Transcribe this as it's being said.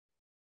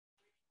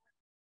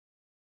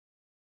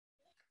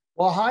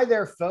Well, hi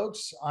there,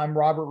 folks. I'm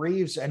Robert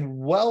Reeves, and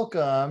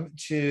welcome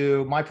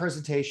to my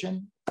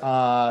presentation.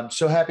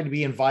 So happy to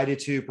be invited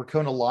to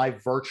Percona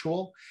Live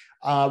Virtual.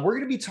 We're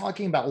going to be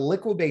talking about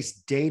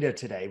Liquibase Data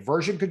today,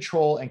 version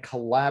control and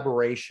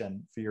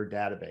collaboration for your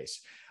database.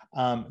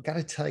 Got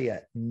to tell you,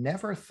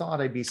 never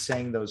thought I'd be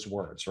saying those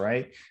words,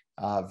 right?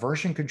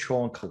 Version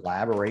control and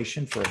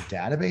collaboration for a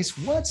database.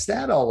 What's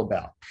that all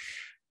about?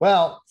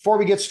 Well, before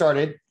we get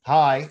started,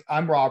 hi,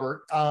 I'm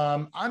Robert.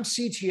 I'm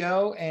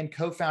CTO and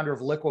co-founder of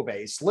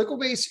Liquibase.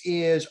 Liquibase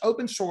is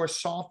open source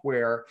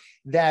software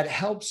that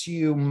helps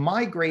you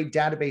migrate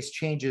database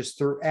changes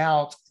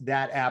throughout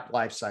that app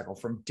lifecycle,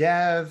 from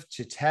dev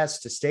to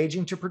test to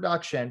staging to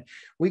production.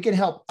 We can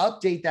help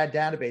update that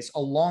database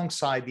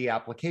alongside the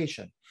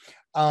application.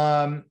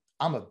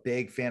 I'm a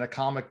big fan of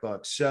comic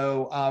books.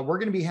 So we're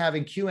going to be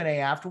having Q&A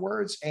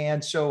afterwards.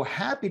 And so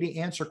happy to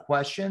answer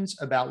questions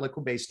about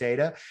Liquibase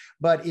Data.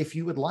 But if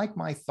you would like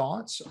my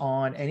thoughts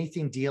on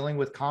anything dealing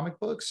with comic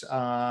books,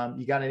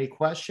 you got any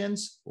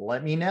questions,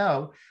 let me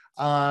know.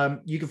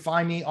 You can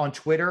find me on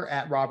Twitter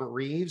at Robert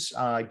Reeves,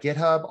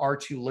 GitHub,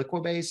 R2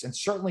 Liquibase, and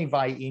certainly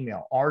via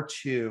email,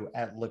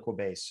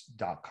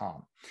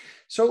 r2@liquibase.com.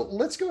 So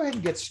let's go ahead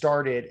and get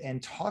started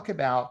and talk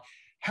about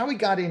how we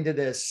got into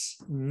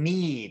this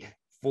need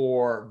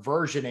for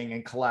versioning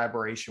and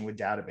collaboration with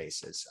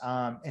databases.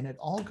 And it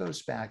all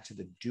goes back to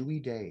the dewy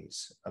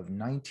days of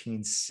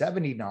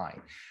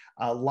 1979.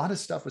 A lot of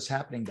stuff was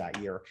happening that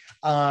year.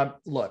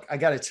 Look, I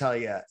got to tell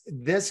you,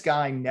 this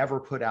guy never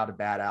put out a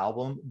bad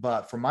album,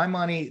 but for my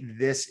money,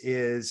 this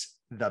is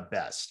the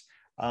best.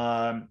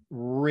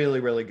 Really,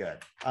 really good.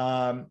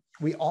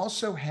 We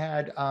also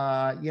had,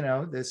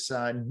 this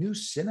new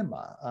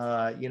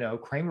cinema,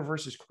 Kramer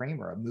versus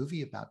Kramer, a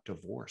movie about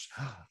divorce.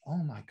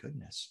 Oh my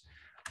goodness.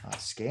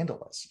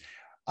 Scandalous.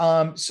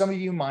 Some of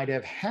you might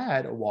have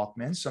had a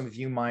Walkman. Some of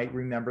you might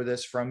remember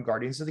this from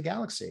Guardians of the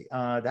Galaxy.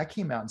 That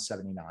came out in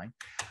 '79.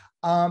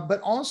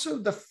 But also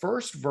the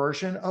first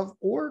version of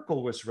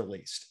Oracle was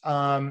released.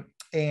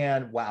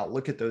 And wow,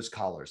 look at those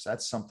colors.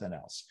 That's something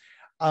else.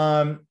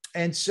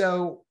 And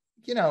so,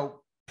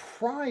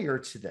 prior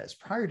to this,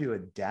 prior to a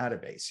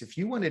database, if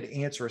you wanted to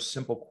answer a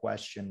simple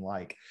question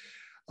like,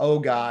 oh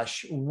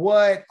gosh,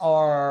 what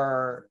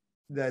are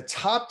the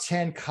top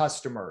 10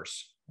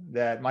 customers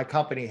that my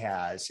company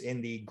has in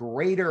the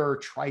greater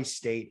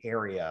tri-state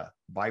area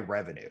by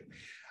revenue,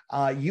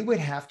 you would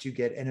have to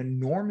get an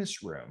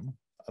enormous room,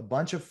 a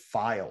bunch of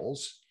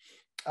files,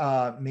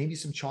 maybe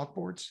some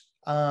chalkboards,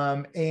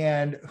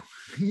 and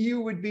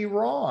you would be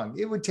wrong.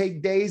 It would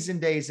take days and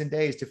days and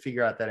days to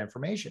figure out that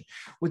information.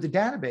 With the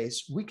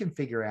database, we can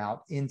figure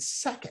out in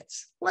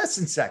seconds, less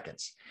than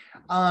seconds.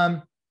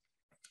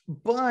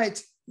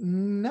 But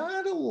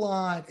not a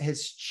lot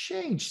has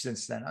changed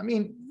since then. I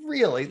mean,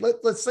 really,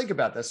 let's think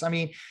about this. I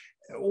mean,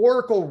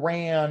 Oracle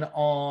ran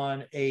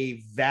on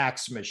a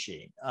VAX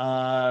machine.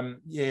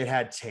 It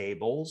had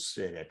tables,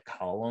 it had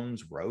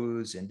columns,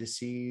 rows,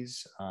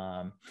 indices.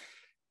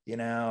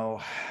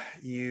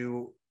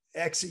 You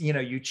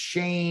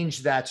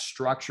change that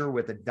structure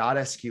with a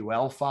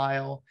 .sql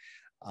file.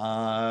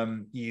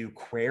 You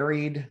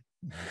queried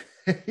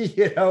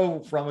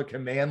from a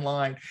command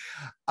line.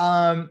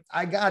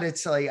 I got to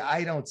tell you,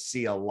 I don't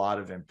see a lot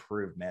of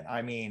improvement.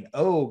 I mean,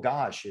 oh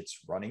gosh, it's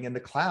running in the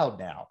cloud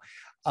now.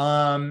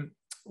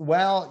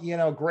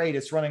 Great.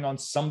 It's running on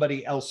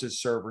somebody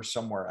else's server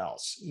somewhere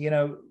else.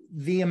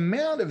 The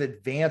amount of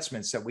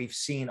advancements that we've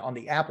seen on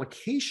the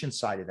application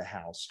side of the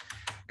house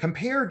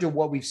compared to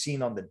what we've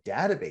seen on the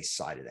database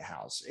side of the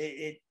house,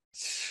 it's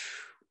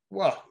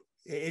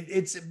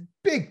a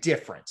big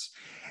difference.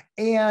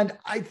 And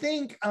I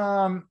think,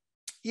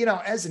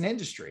 as an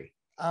industry,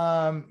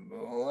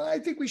 I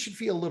think we should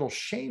feel a little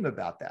shame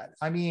about that.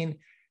 I mean,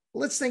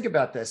 let's think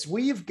about this.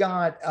 We've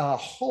got a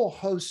whole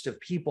host of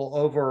people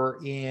over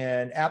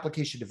in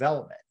application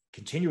development,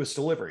 continuous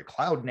delivery,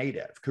 cloud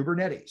native,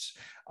 Kubernetes.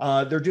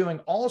 They're doing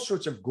all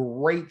sorts of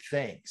great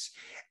things.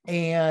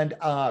 And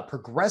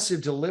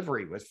progressive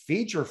delivery with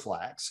feature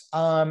flags.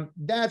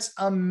 That's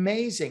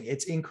amazing.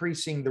 It's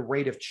increasing the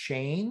rate of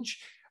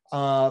change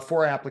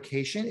for our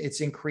application.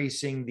 It's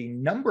increasing the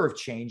number of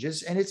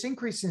changes, and it's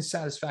increasing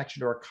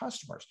satisfaction to our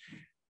customers.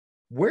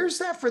 Where's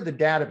that for the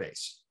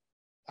database?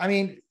 I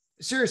mean,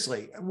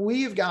 seriously,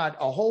 we've got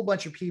a whole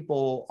bunch of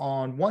people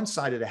on one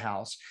side of the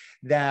house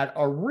that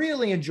are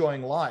really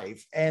enjoying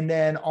life, and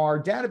then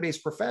our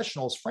database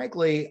professionals,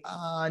 frankly,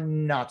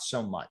 not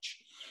so much.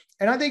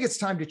 And I think it's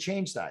time to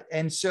change that.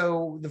 And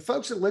so the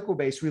folks at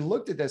Liquibase, we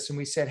looked at this and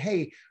we said,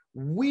 hey,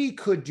 we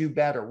could do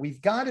better.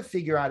 We've got to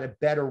figure out a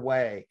better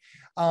way.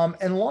 And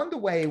along the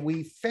way,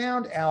 we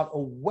found out a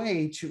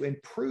way to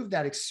improve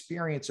that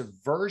experience of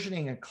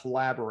versioning and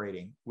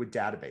collaborating with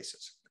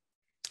databases.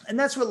 And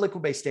that's what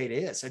Liquibase Data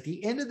is. At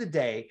the end of the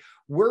day,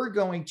 we're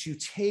going to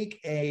take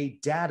a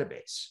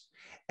database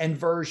and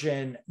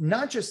version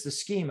not just the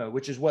schema,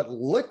 which is what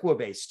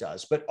Liquibase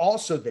does, but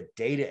also the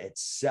data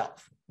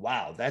itself.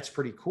 Wow, that's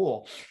pretty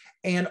cool.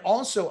 And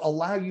also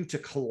allow you to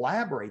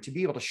collaborate, to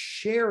be able to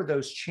share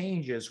those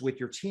changes with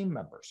your team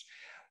members.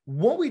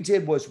 What we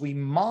did was we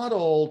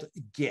modeled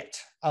Git,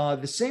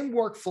 the same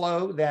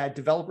workflow that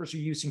developers are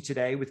using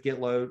today with Git,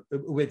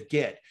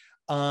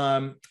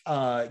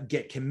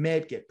 Git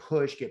commit, Git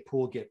push, Git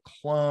pull, Git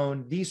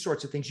clone, these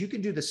sorts of things. You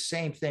can do the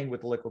same thing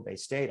with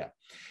Liquibase Data.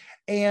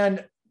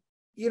 And,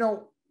 you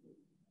know,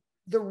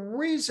 the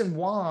reason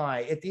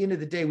why at the end of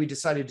the day we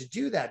decided to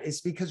do that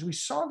is because we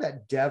saw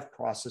that dev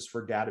process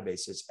for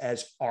databases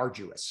as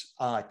arduous,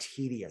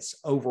 tedious,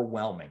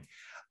 overwhelming.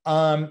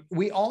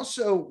 We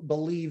also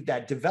believe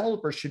that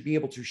developers should be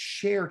able to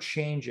share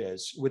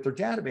changes with their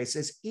database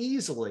as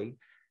easily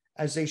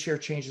as they share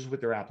changes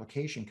with their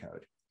application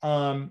code.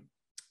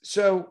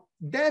 So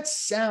that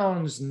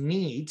sounds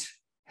neat.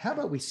 How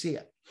about we see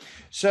it?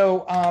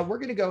 So we're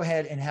going to go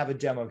ahead and have a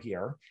demo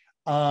here.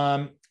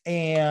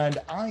 And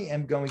I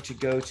am going to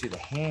go to the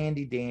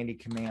handy dandy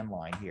command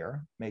line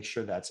here, make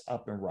sure that's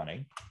up and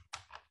running.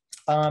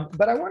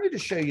 But I wanted to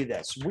show you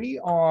this. We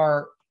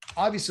are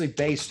obviously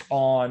based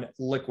on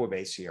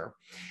Liquibase here.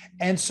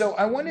 And so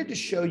I wanted to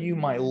show you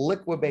my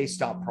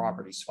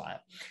liquibase.properties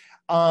file.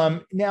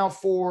 Now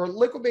for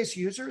Liquibase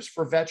users,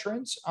 for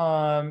veterans,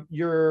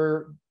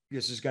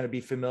 this is going to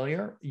be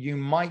familiar. You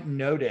might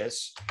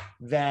notice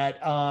that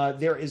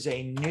there is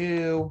a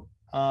new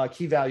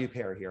key value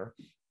pair here,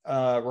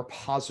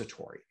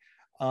 repository.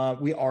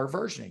 We are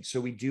versioning, so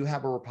we do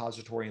have a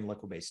repository in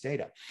Liquibase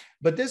Data.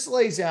 But this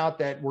lays out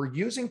that we're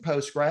using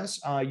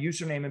Postgres,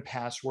 username and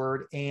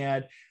password,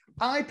 and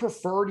I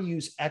prefer to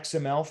use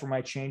XML for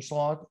my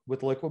changelog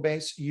with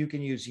Liquibase. You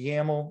can use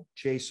YAML,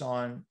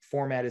 JSON,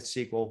 formatted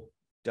SQL,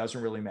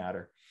 doesn't really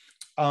matter,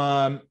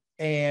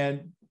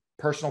 and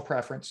personal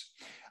preference.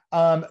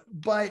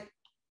 But,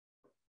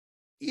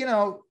 you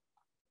know,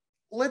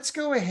 let's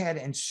go ahead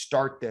and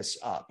start this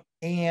up.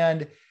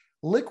 And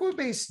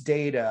Liquibase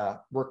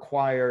Data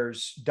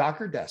requires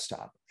Docker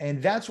Desktop,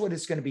 and that's what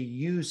it's going to be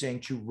using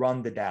to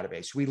run the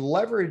database. We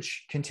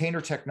leverage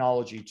container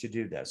technology to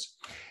do this.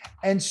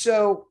 And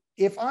so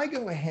if I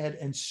go ahead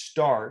and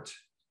start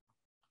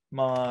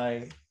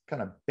my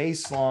kind of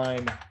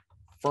baseline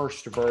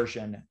first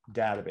version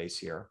database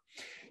here,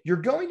 you're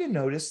going to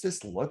notice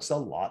this looks a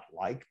lot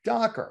like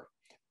Docker.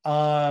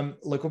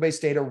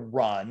 Liquibase Data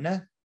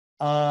run.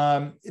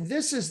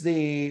 This is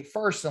the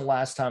first and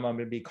last time I'm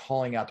going to be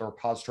calling out the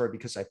repository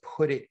because I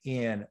put it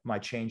in my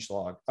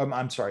changelog.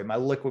 I'm sorry, my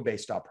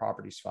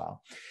liquibase.properties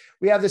file.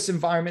 We have this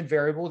environment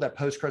variable that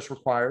Postgres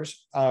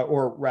requires,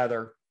 or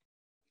rather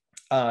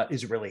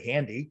is really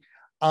handy.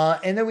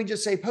 And then we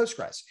just say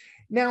Postgres.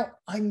 Now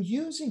I'm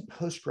using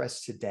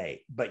Postgres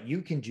today, but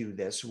you can do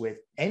this with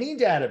any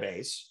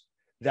database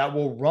that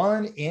will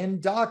run in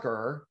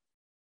Docker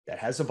that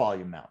has a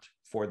volume mount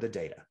for the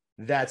data.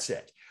 That's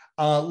it.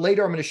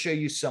 Later, I'm going to show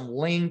you some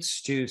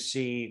links to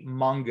see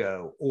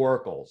Mongo,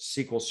 Oracle,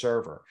 SQL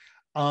Server.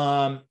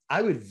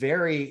 I would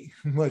very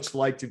much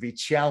like to be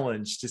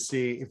challenged to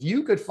see if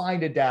you could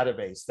find a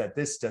database that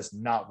this does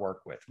not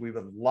work with. We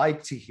would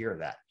like to hear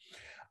that.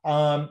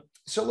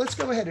 So let's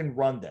go ahead and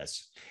run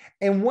this.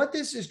 And what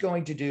this is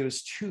going to do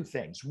is two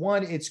things.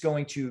 One, it's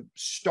going to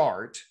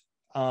start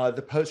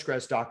the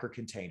Postgres Docker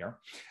container.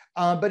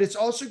 But it's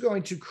also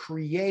going to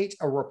create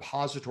a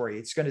repository.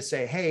 It's going to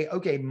say, hey,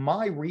 okay,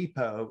 my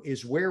repo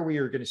is where we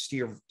are going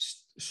to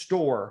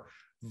store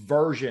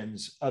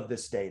versions of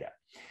this data.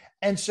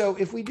 And so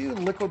if we do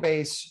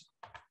Liquibase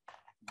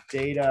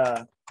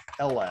Data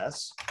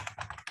ls,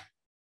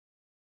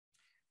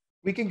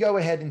 we can go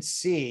ahead and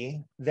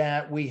see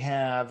that we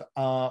have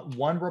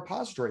one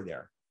repository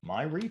there,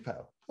 my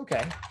repo.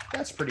 Okay,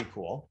 that's pretty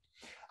cool.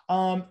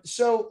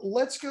 So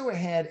let's go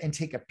ahead and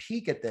take a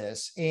peek at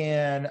this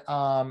in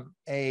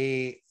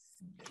a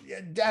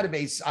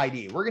database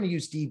ID. We're going to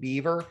use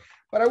dbeaver,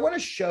 but I want to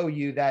show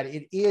you that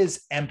it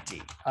is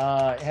empty.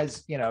 It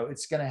has, you know,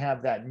 it's going to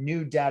have that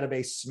new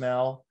database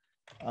smell.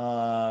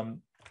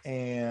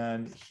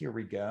 And here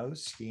we go,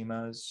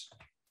 schemas.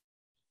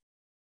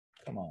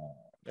 Come on,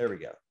 there we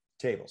go,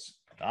 tables.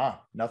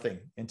 Nothing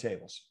in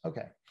tables.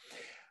 Okay.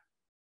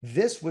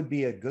 This would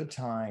be a good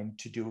time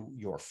to do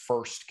your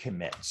first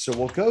commit. So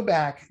we'll go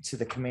back to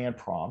the command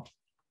prompt,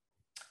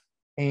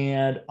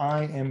 and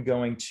I am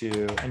going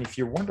to, and if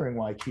you're wondering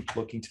why I keep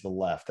looking to the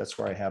left, that's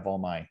where I have all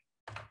my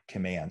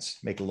commands,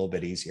 make it a little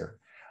bit easier.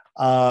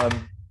 And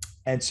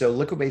so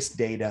Liquibase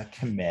Data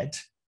commit,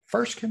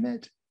 first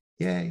commit,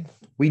 yay,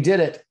 we did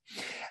it.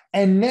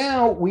 And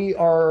now we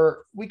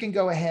can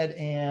go ahead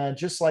and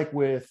just like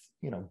with,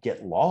 you know,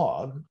 git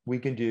log, we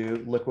can do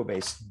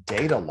Liquibase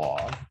Data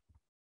log.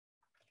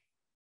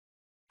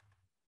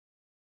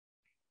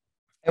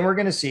 And we're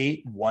going to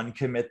see one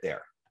commit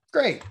there.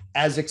 Great,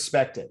 as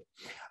expected.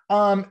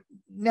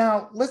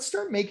 Now, let's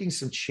start making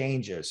some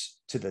changes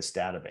to this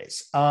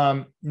database.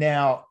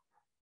 Now,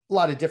 a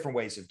lot of different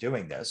ways of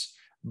doing this,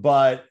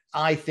 but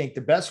I think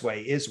the best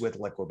way is with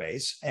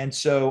Liquibase. And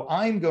so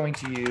I'm going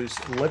to use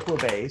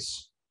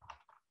Liquibase.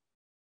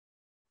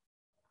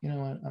 You know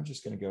what? I'm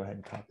just going to go ahead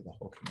and copy the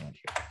whole command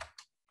here.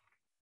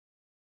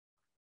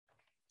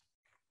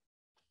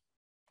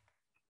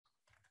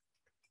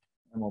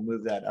 And we'll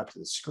move that up to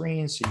the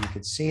screen so you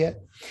can see it.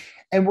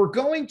 And we're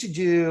going to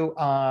do,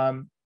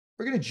 we're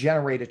going to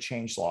generate a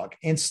changelog.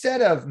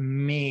 Instead of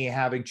me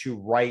having to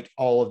write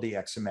all of the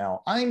XML,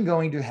 I'm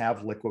going to have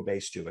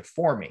Liquibase do it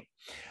for me.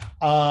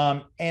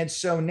 And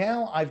so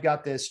now I've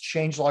got this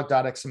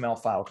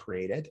changelog.xml file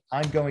created.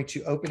 I'm going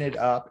to open it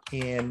up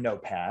in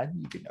Notepad.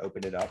 You can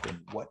open it up in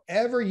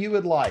whatever you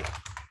would like.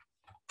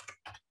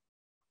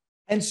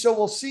 And so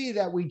we'll see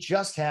that we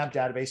just have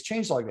database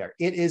changelog there.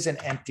 It is an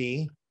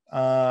empty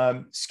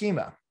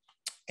schema.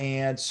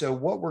 And so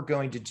what we're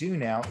going to do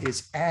now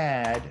is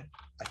add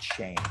a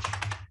change.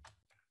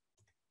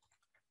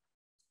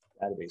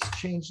 Database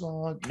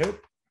changelog,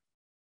 nope.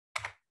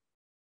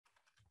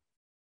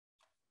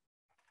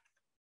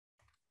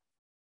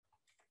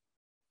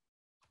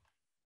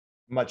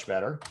 Much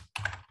better.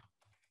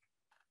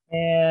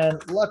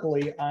 And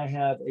luckily I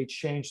have a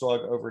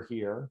changelog over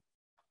here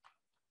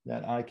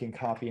that I can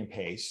copy and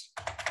paste.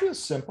 Real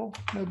simple,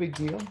 no big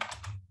deal.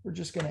 We're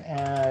just going to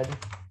add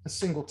a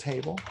single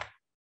table.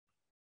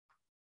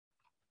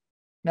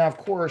 Now, of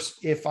course,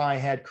 if I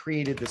had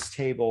created this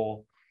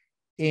table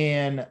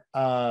in,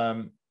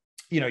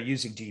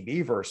 using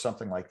dbeaver or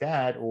something like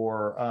that,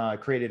 or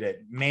created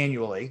it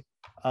manually,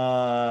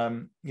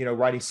 writing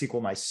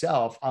SQL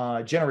myself,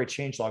 generate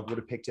changelog would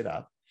have picked it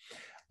up.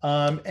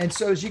 And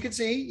so as you can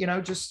see,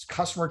 just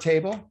customer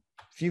table,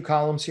 a few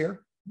columns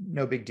here,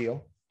 no big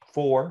deal.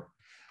 4.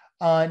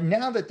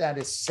 Now that that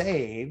is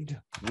saved,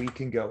 we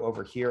can go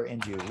over here and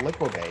do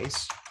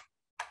Liquibase.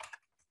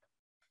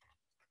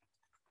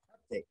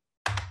 Update.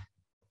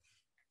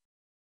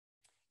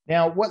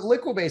 Now, what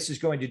Liquibase is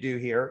going to do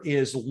here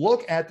is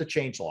look at the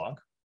changelog,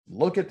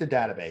 look at the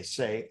database,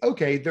 say,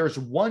 okay, there's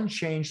one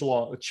change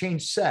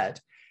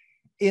set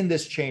in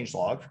this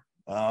changelog.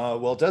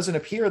 Well, it doesn't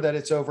appear that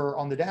it's over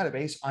on the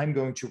database. I'm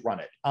going to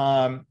run it.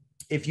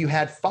 If you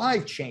had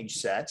 5 change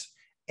sets,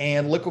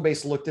 and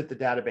Liquibase looked at the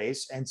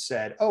database and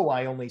said, oh,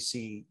 I only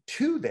see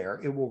 2 there,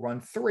 it will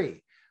run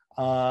 3.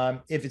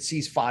 If it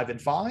sees 5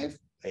 and 5,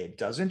 it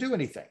doesn't do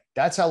anything.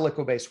 That's how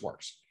Liquibase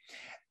works.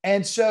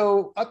 And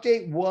so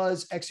update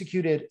was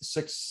executed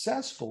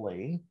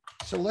successfully.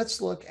 So let's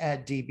look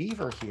at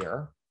dbeaver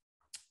here.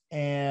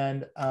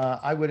 And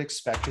I would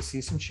expect to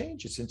see some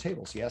changes in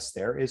tables. Yes,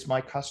 there is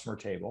my customer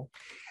table.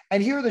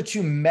 And here are the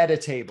 2 meta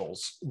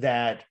tables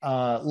that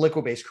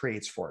Liquibase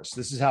creates for us.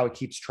 This is how it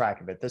keeps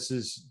track of it. This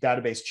is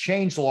database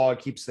changelog,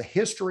 keeps the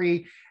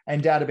history,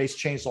 and database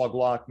changelog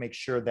lock makes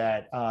sure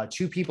that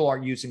 2 people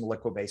aren't using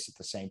Liquibase at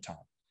the same time.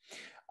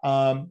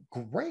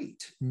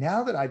 Great.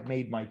 Now that I've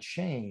made my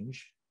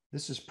change,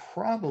 this is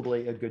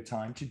probably a good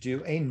time to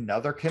do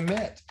another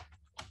commit.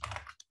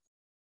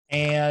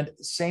 And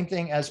same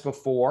thing as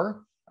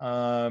before. We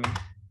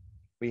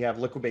have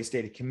Liquibase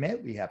data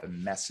commit. We have a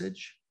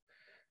message.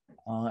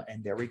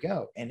 And there we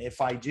go. And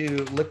if I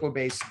do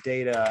Liquibase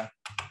data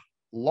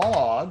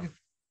log,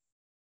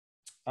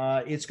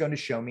 it's going to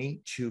show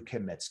me 2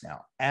 commits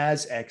now,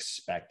 as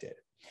expected.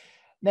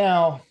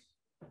 Now,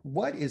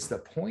 what is the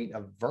point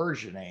of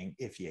versioning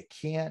if you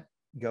can't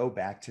go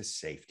back to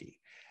safety?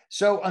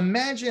 So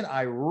imagine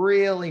I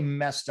really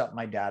messed up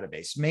my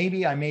database.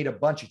 Maybe I made a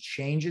bunch of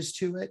changes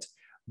to it,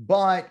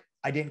 but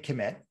I didn't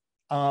commit.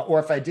 Or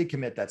if I did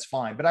commit, that's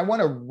fine. But I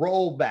want to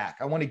roll back.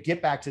 I want to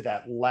get back to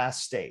that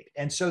last state.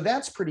 And so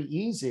that's pretty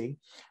easy.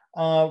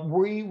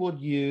 We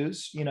would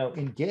use,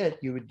 in Git,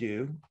 you would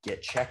do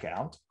git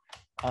checkout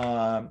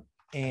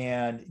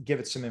and give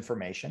it some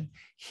information.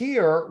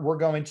 Here, we're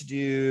going to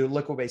do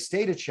Liquibase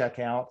data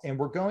checkout, and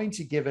we're going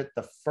to give it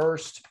the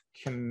first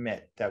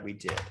commit that we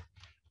did.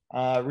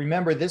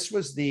 Remember, this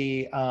was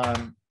the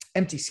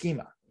empty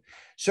schema.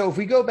 So if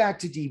we go back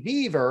to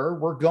dbeaver,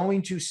 we're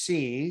going to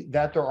see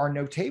that there are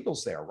no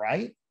tables there,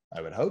 right?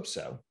 I would hope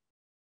so.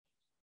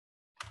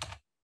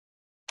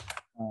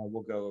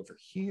 We'll go over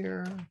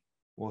here.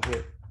 We'll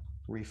hit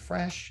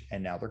refresh,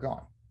 and now they're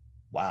gone.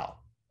 Wow.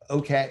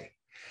 Okay.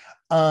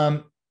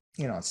 On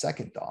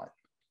second thought,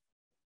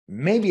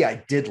 maybe I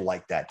did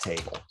like that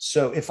table.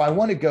 So if I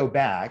want to go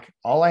back,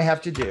 all I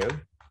have to do,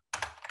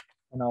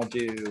 and I'll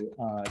do,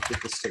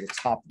 get this to the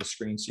top of the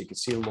screen so you can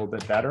see it a little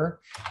bit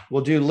better.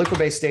 We'll do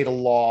Liquibase data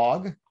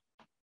log.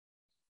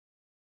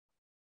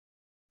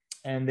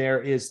 And there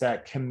is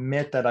that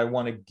commit that I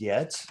want to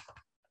get.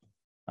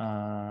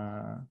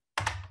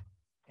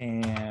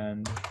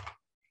 And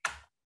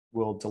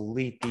we'll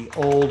delete the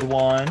old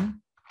one.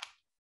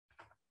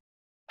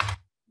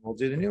 We'll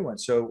do the new one.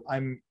 So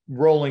I'm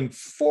rolling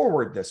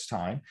forward this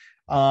time.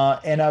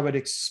 And I would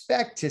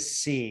expect to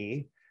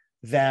see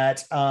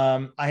that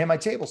I have my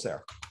tables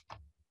there.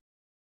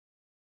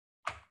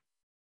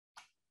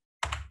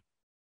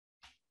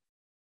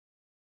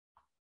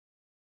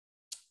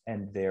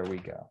 And there we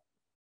go.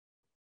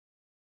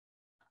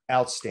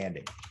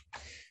 Outstanding.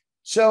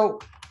 So,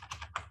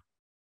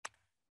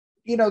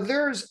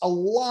 there's a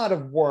lot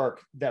of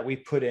work that we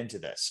put into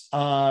this.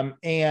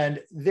 And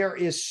there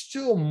is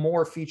still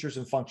more features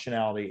and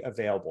functionality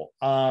available.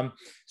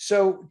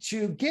 So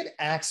to get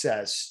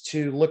access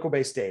to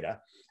Liquibase data,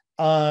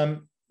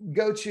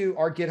 go to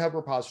our GitHub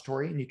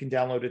repository and you can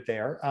download it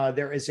there.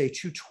 There is a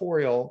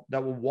tutorial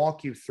that will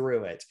walk you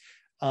through it.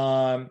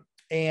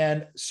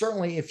 And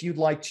certainly if you'd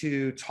like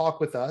to talk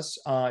with us,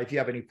 if you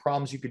have any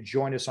problems, you could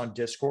join us on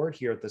Discord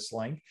here at this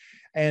link.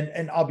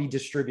 And I'll be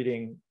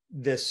distributing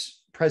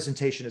this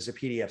presentation as a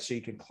PDF, so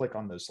you can click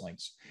on those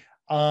links.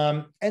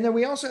 And then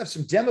we also have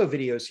some demo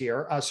videos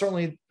here,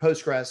 certainly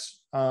Postgres,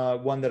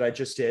 one that I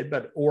just did,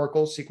 but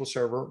Oracle, SQL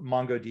Server,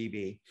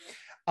 MongoDB.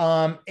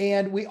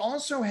 And we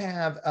also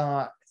have,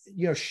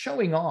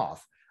 showing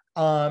off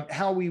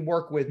how we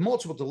work with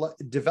multiple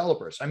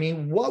developers. I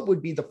mean, what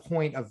would be the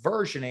point of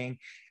versioning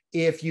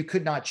if you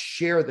could not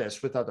share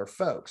this with other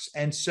folks?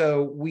 And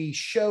so we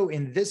show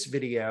in this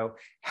video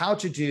how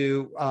to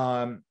do,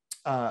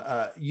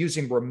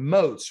 using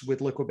remotes with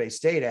Liquibase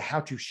Data,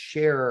 how to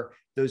share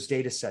those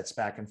data sets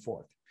back and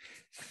forth.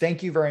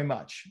 Thank you very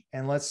much.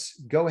 And let's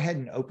go ahead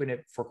and open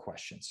it for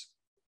questions.